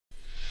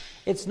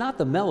It's not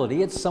the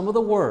melody, it's some of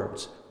the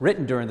words.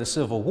 Written during the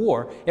Civil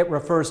War, it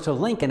refers to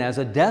Lincoln as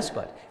a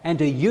despot and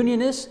to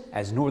Unionists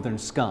as Northern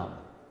scum.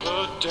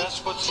 The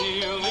despot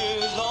seal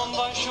is on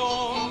thy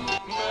shore,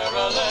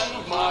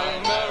 Maryland, my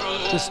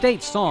Maryland. The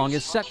state song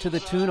is set to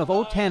the tune of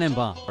O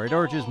Tannenbaum, where it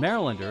urges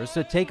Marylanders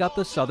to take up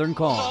the Southern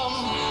cause.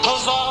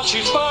 Huzzah,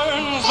 she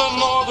spurns the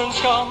Northern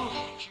scum.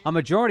 A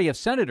majority of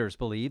senators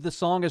believe the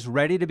song is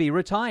ready to be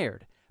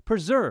retired,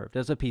 preserved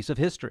as a piece of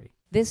history.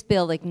 This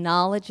bill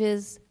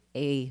acknowledges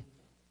a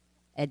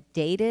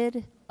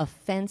dated,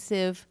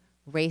 offensive,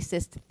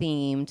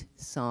 racist-themed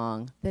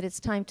song, that it's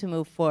time to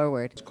move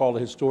forward. It's called a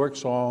historic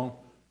song.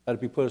 Let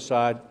it be put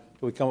aside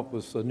till we come up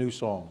with a new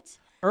song.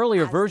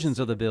 Earlier versions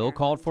of the bill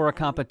called for a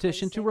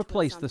competition to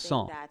replace the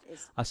song.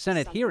 A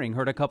Senate hearing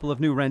heard a couple of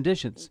new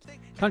renditions.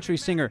 Country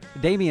singer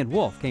Damian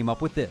Wolf came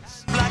up with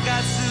this.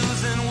 Black-eyed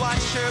Susan, watch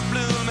her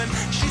blooming.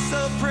 She's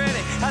so pretty,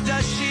 how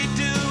does she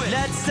do it?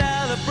 Let's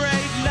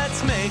celebrate,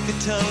 let's make a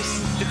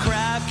toast to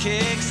crab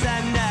cakes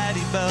and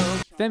natty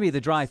bows. Femi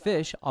the Dry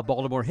Fish, a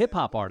Baltimore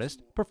hip-hop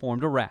artist,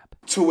 performed a rap.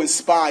 To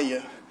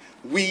inspire,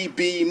 we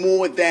be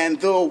more than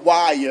the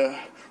wire,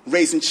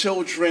 raising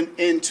children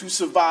into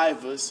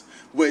survivors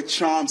with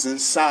charms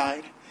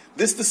inside.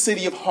 This the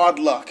city of hard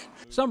luck.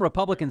 Some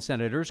Republican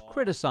senators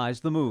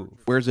criticized the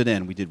move. Where's it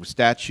end? We did with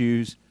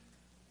statues.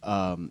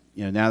 Now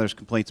there's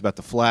complaints about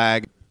the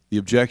flag. The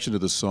objection to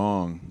the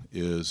song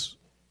is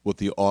what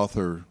the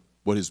author,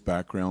 what his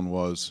background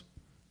was,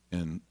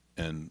 and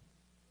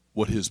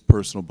what his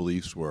personal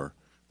beliefs were.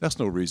 That's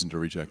no reason to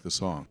reject the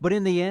song. But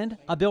in the end,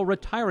 a bill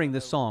retiring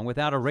the song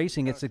without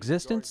erasing its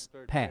existence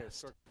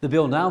passed. The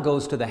bill now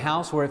goes to the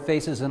House, where it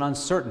faces an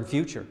uncertain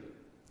future.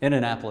 In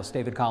Annapolis,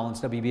 David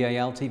Collins,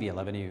 WBAL-TV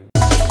 11 News.